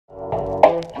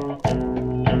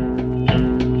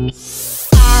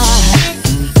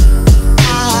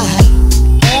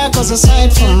goes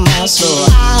aside from my soul.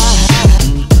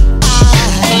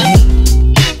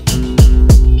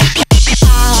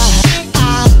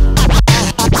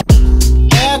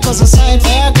 There goes aside,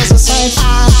 there goes aside.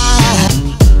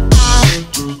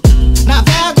 Now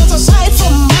there goes aside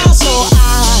from my soul.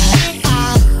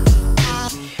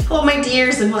 Hello my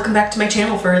dears and welcome back to my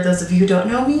channel. For those of you who don't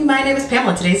know me, my name is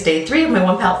Pamela. Today's day 3 of my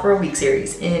One Palette for a Week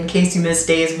series. In case you missed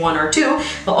days 1 or 2,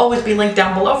 they'll always be linked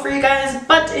down below for you guys,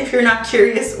 but if you're not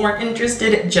curious or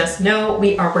interested, just know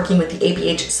we are working with the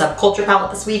Abh Subculture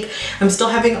palette this week. I'm still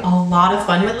having a lot of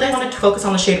fun with this. I wanted to focus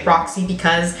on the shade Roxy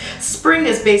because spring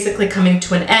is basically coming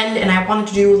to an end and I wanted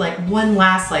to do like one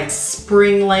last like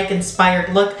spring-like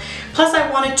inspired look. Plus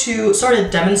I wanted to sort of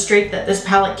demonstrate that this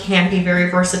palette can be very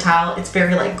versatile. It's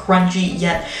very like grungy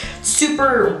yet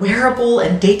super wearable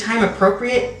and daytime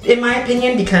appropriate in my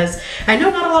opinion, because I know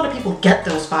not a lot of people get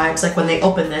those vibes. Like when they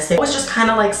open this, they always just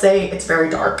kind of like say it's very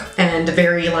dark and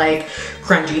very like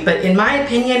grungy, but in my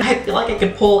opinion I feel like it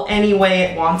could pull any way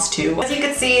it wants to. As you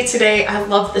can see today, I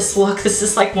love this look. This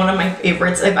is like one of my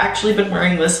favorites. I've actually been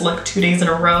wearing this look 2 days in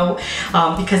a row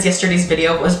because yesterday's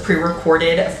video was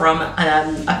pre-recorded from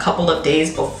a couple of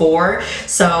days before,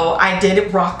 so I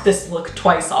did rock this look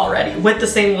twice already with the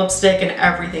same lipstick and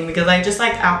everything because I just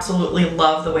like absolutely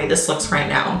love the way this looks right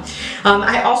now.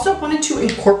 I also wanted to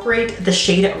incorporate the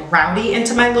shade Rowdy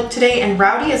into my look today, and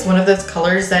Rowdy is one of those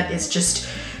colors that is just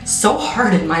so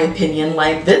hard in my opinion.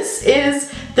 Like this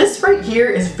right here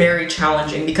is very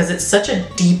challenging because it's such a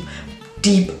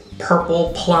deep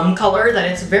purple plum color that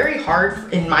it's very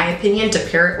hard in my opinion to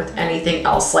pair it with anything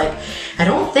else. Like I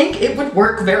don't think it would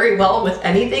work very well with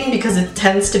anything because it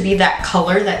tends to be that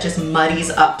color that just muddies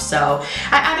up. So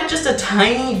I added just a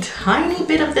tiny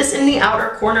bit of this in the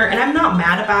outer corner and I'm not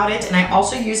mad about it, and I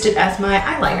also used it as my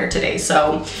eyeliner today,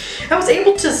 so I was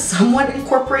able to somewhat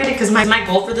incorporate it because my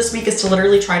goal for this week is to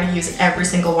literally try to use every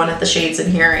single one of the shades in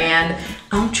here, and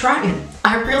I'm trying.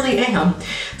 I really am.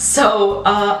 So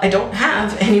I don't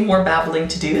have any more babbling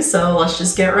to do, so let's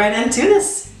just get right into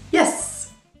this.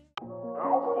 Yes.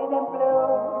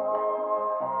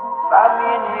 About me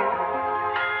and you,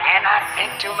 and I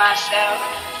think to myself,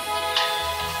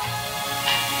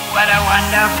 what a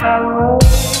wonderful world.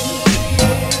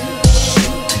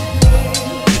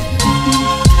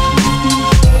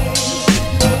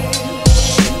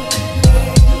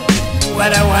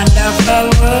 What a wonderful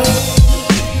world.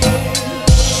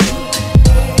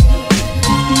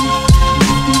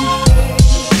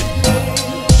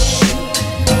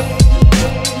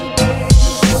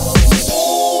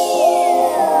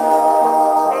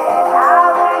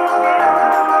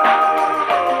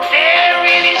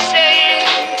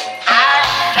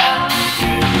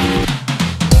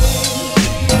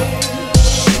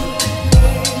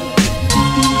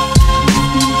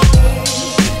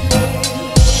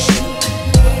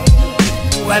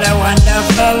 What a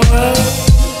wonderful world.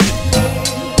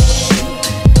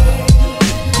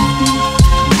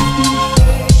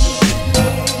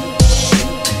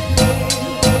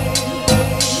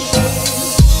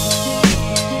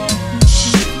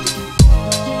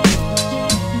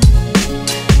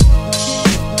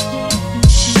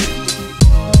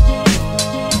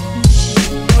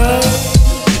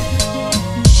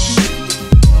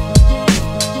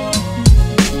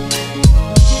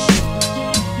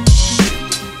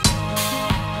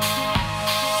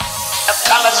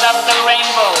 Colors of the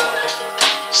rainbow,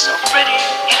 so pretty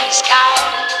in the sky,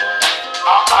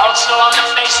 are also on the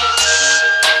faces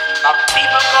of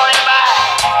people going by.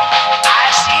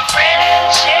 I see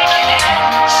friends shaking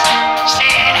hands,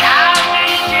 saying how do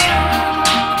you do.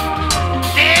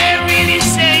 They're really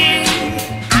saying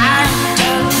I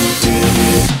love you.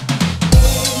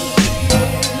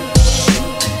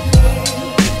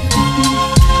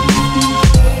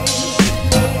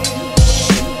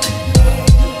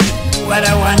 What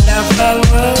a wonderful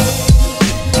world.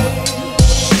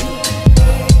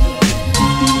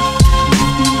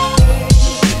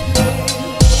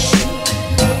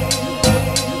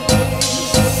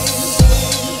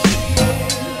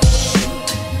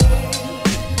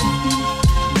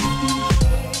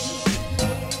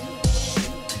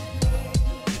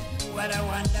 What a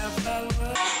wonderful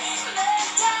world.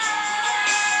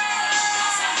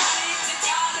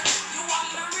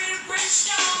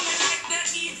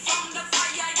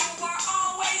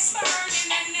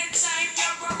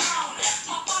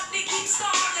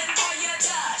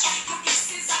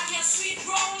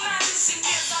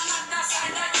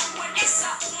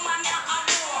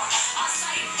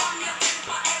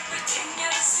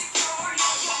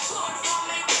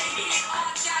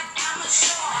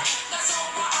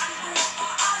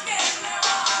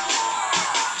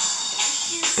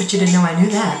 Bet you didn't know I knew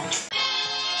that.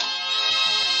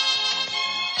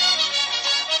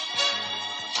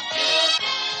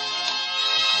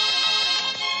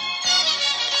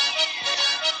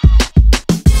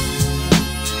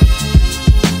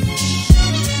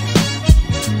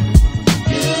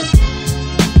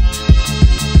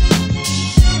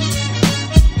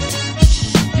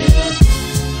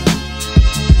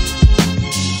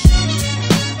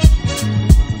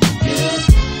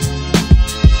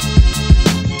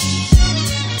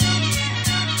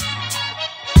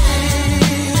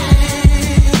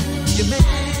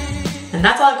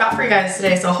 for you guys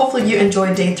today. So hopefully you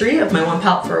enjoyed day 3 of my one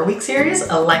palette for a week series.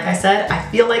 Like I said, I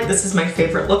feel like this is my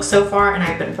favorite look so far, and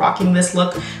I've been rocking this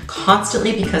look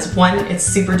constantly because 1, it's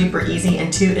super duper easy,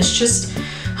 and 2, it's just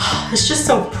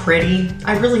so pretty.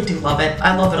 I really do love it.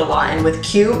 I love it a lot. And with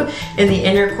Cube in the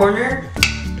inner corner,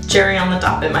 cherry on the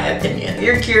top in my opinion. If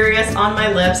you're curious, on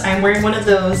my lips, I'm wearing one of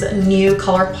those new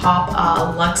ColourPop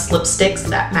Luxe lipsticks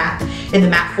that in the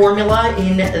matte formula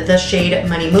in the shade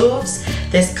Money Moves.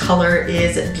 This color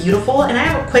is beautiful, and I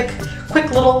have a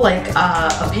quick little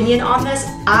opinion on this.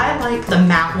 I like the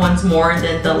matte ones more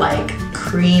than the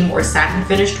cream or satin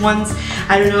finished ones.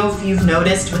 I don't know if you've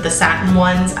noticed with the satin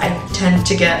ones, I tend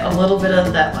to get a little bit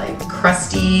of that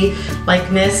crusty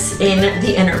likeness in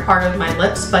the inner part of my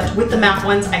lips, but with the matte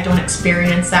ones I don't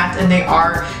experience that, and they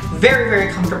are very,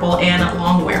 very comfortable and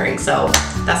long wearing. So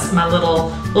that's my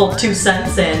little 2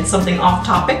 cents and something off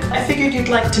topic I figured you'd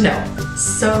like to know.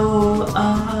 So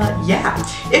yeah,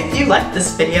 if you liked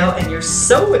this video and you're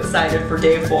so excited for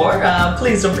day 4,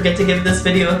 please don't forget to give this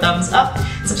video a thumbs up,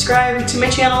 subscribe to my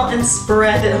channel, and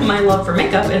spread my love for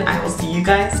makeup, and I will see you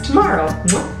guys tomorrow.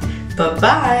 Bye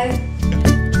bye.